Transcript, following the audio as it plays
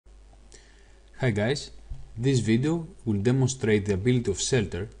Hi guys, this video will demonstrate the ability of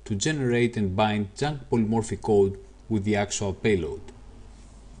Shellter to generate and bind junk polymorphic code with the actual payload.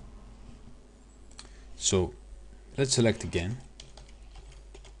 So let's select again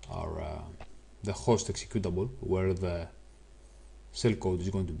our the host executable where the shell code is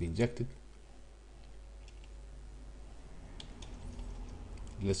going to be injected.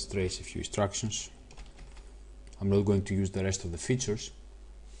 Let's trace a few instructions. I'm not going to use the rest of the features.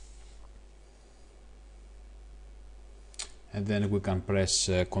 And then we can press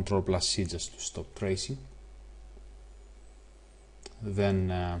Ctrl+C just to stop tracing.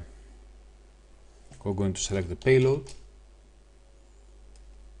 Then we're going to select the payload.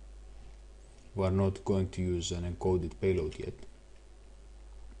 We are not going to use an encoded payload yet.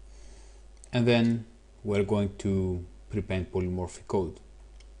 And then we're going to prepend polymorphic code.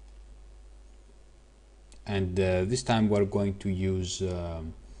 And this time we're going to use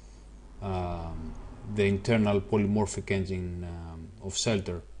the internal polymorphic engine of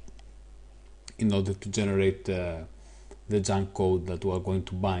Shellter in order to generate the junk code that we are going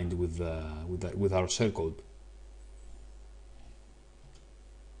to bind with our shellcode.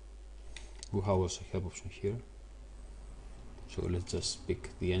 We have also a help option here, so let's just pick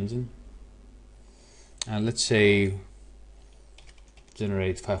the engine and let's say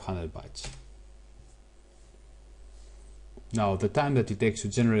generate 500 bytes. Now, the time that it takes to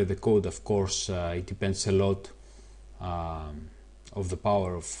generate the code, of course, it depends a lot of the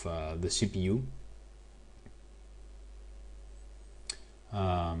power of the CPU.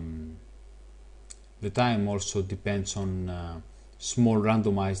 The time also depends on small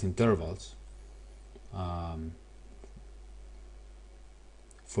randomized intervals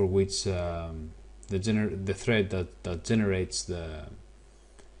for which the thread that generates the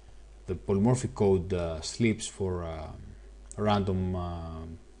polymorphic code sleeps for random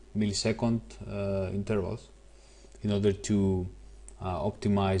millisecond intervals in order to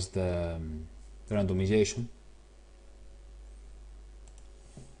optimize the randomization.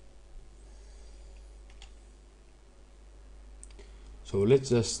 So let's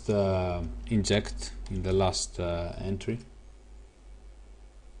just inject in the last entry.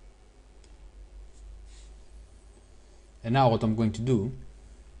 And now what I'm going to do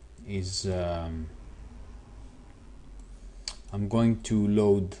is I'm going to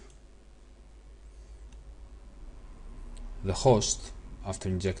load the host after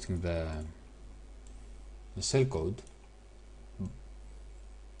injecting the shell code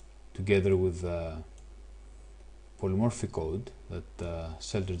together with the polymorphic code that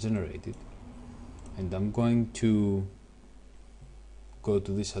Shellter generated, and I'm going to go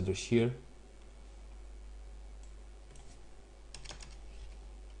to this address here .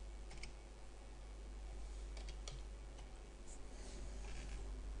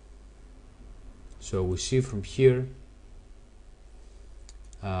 So we see from here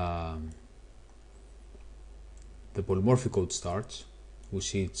the polymorphic code starts. We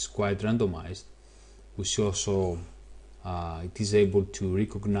see it's quite randomized. We see also it is able to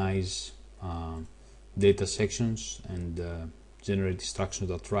recognize data sections and generate instructions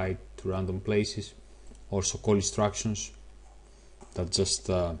that write to random places. Also call instructions that just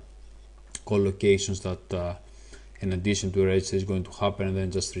call locations that in addition to a register is going to happen and then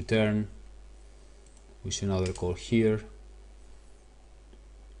just return. We see another call here,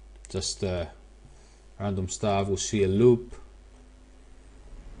 just random stuff. We see a loop,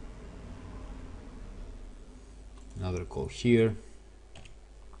 another call here.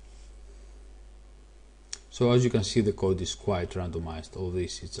 So as you can see, the code is quite randomized. All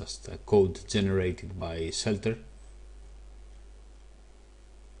this is just code generated by Shellter.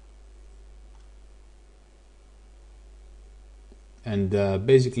 And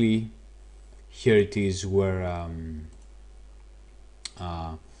basically here it is where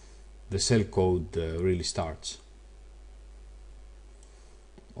the shell code really starts.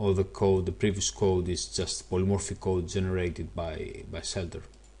 All the code, the previous code, is just polymorphic code generated by Shellter.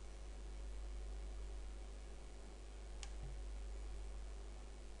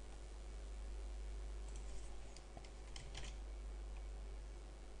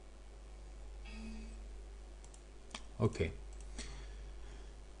 Okay.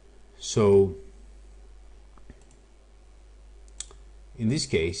 So in this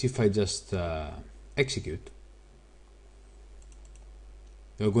case, if I just execute,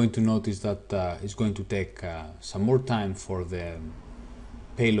 you're going to notice that it's going to take some more time for the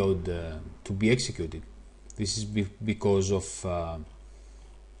payload to be executed. This is because of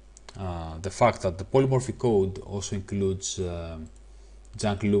the fact that the polymorphic code also includes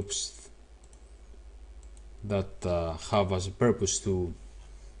junk loops that have as a purpose to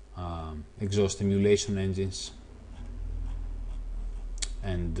exhaust emulation engines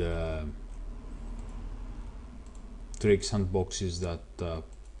and trick sandboxes that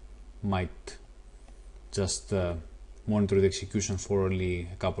might just monitor the execution for only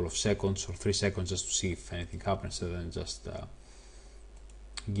a couple of seconds or 3 seconds just to see if anything happens, and then just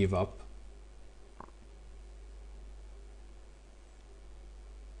give up.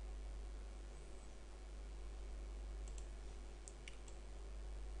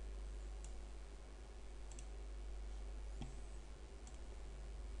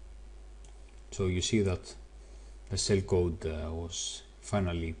 So you see that the shellcode was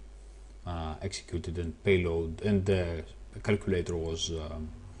finally executed, and payload and the calculator was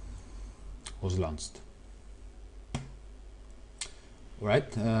launched.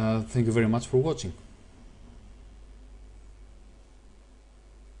 Alright, thank you very much for watching.